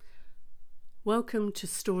Welcome to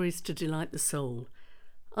Stories to Delight the Soul.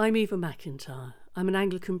 I'm Eva McIntyre. I'm an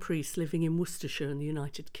Anglican priest living in Worcestershire in the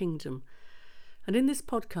United Kingdom. And in this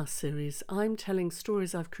podcast series, I'm telling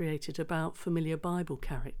stories I've created about familiar Bible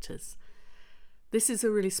characters. This is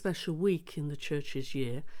a really special week in the Church's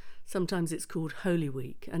year. Sometimes it's called Holy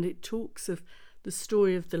Week, and it talks of the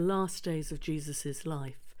story of the last days of Jesus'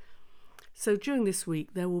 life. So during this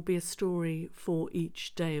week, there will be a story for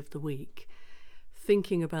each day of the week,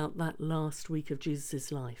 thinking about that last week of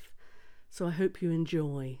Jesus' life. So I hope you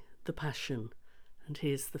enjoy the Passion. And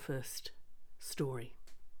here's the first story.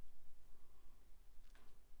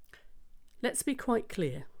 Let's be quite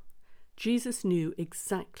clear. Jesus knew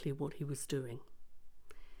exactly what he was doing.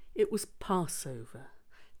 It was Passover.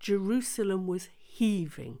 Jerusalem was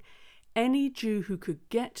heaving. Any Jew who could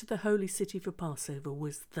get to the holy city for Passover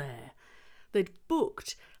was there. They'd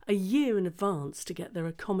booked a year in advance to get their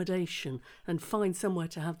accommodation and find somewhere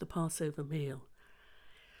to have the Passover meal.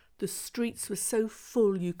 The streets were so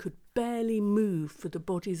full you could barely move for the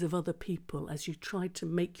bodies of other people as you tried to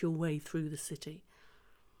make your way through the city.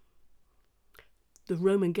 The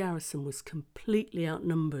Roman garrison was completely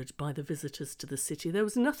outnumbered by the visitors to the city. There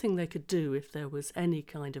was nothing they could do if there was any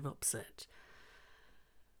kind of upset.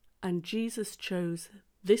 And Jesus chose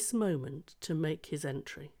this moment to make his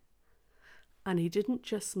entry. And he didn't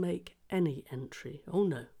just make any entry. Oh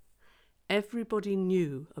no. Everybody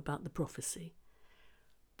knew about the prophecy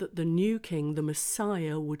that the new king, the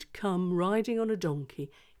Messiah, would come riding on a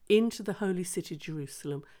donkey into the holy city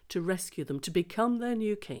Jerusalem to rescue them, to become their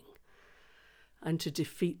new king and to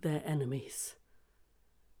defeat their enemies.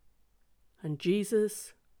 And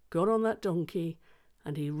Jesus got on that donkey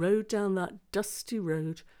and he rode down that dusty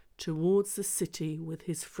road towards the city with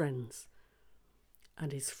his friends.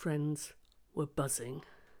 And his friends were buzzing.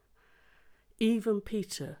 Even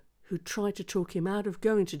Peter, who tried to talk him out of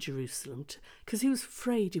going to Jerusalem because he was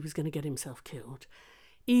afraid he was going to get himself killed,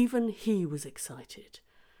 even he was excited.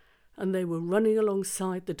 And they were running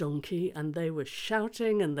alongside the donkey and they were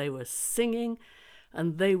shouting and they were singing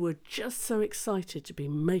and they were just so excited to be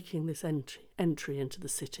making this entry into the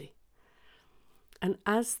city. And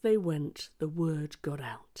as they went, the word got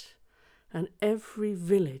out. And every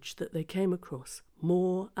village that they came across,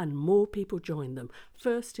 more and more people joined them,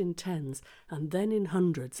 first in tens and then in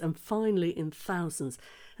hundreds and finally in thousands,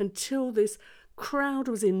 until this crowd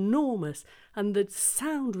was enormous and the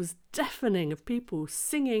sound was deafening of people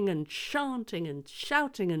singing and chanting and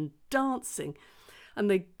shouting and dancing. And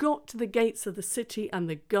they got to the gates of the city and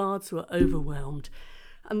the guards were overwhelmed.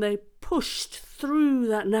 And they pushed through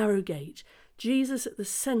that narrow gate, Jesus at the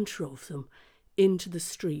centre of them, into the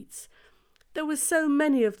streets. There were so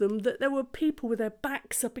many of them that there were people with their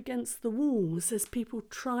backs up against the walls as people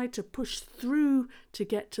tried to push through to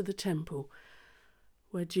get to the temple,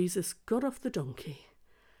 where Jesus got off the donkey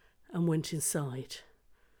and went inside,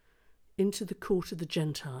 into the court of the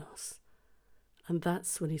Gentiles. And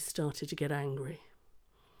that's when he started to get angry.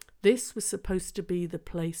 This was supposed to be the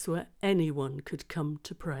place where anyone could come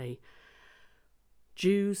to pray.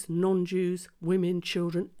 Jews, non-Jews, women,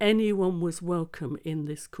 children, anyone was welcome in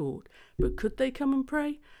this court. But could they come and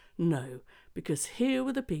pray? No, because here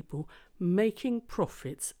were the people making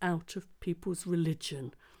profits out of people's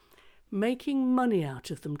religion, making money out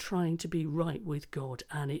of them, trying to be right with God,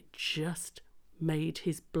 and it just made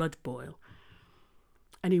his blood boil.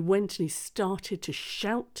 And he went and he started to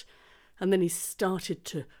shout, and then he started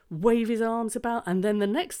to wave his arms about, and then the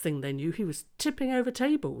next thing they knew, he was tipping over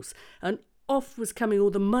tables, and off was coming all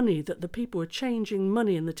the money that the people were changing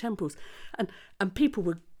money in the temples, and people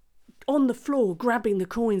were on the floor grabbing the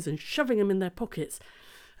coins and shoving them in their pockets.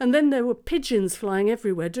 And then there were pigeons flying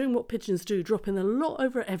everywhere, doing what pigeons do, dropping a lot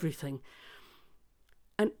over everything.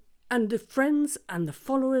 And the friends and the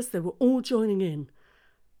followers, they were all joining in.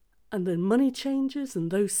 And the money changers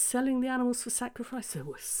and those selling the animals for sacrifice, they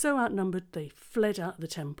were so outnumbered they fled out of the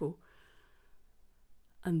temple.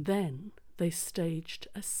 And then they staged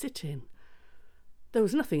a sit-in. There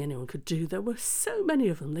was nothing anyone could do. There were so many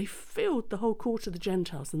of them. They filled the whole court of the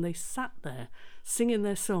Gentiles and they sat there singing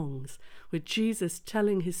their songs with Jesus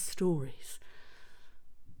telling his stories.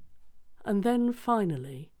 And then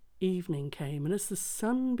finally evening came, and as the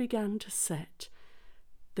sun began to set,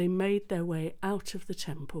 they made their way out of the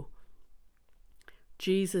temple.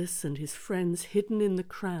 Jesus and his friends hidden in the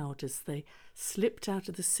crowd as they slipped out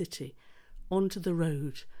of the city onto the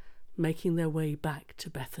road, making their way back to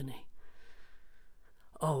Bethany.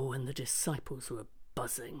 Oh, and the disciples were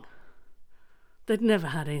buzzing. They'd never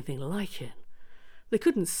had anything like it. They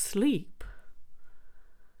couldn't sleep.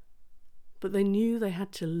 But they knew they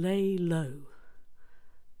had to lay low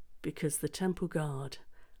because the temple guard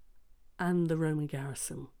and the Roman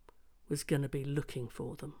garrison was going to be looking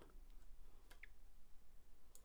for them.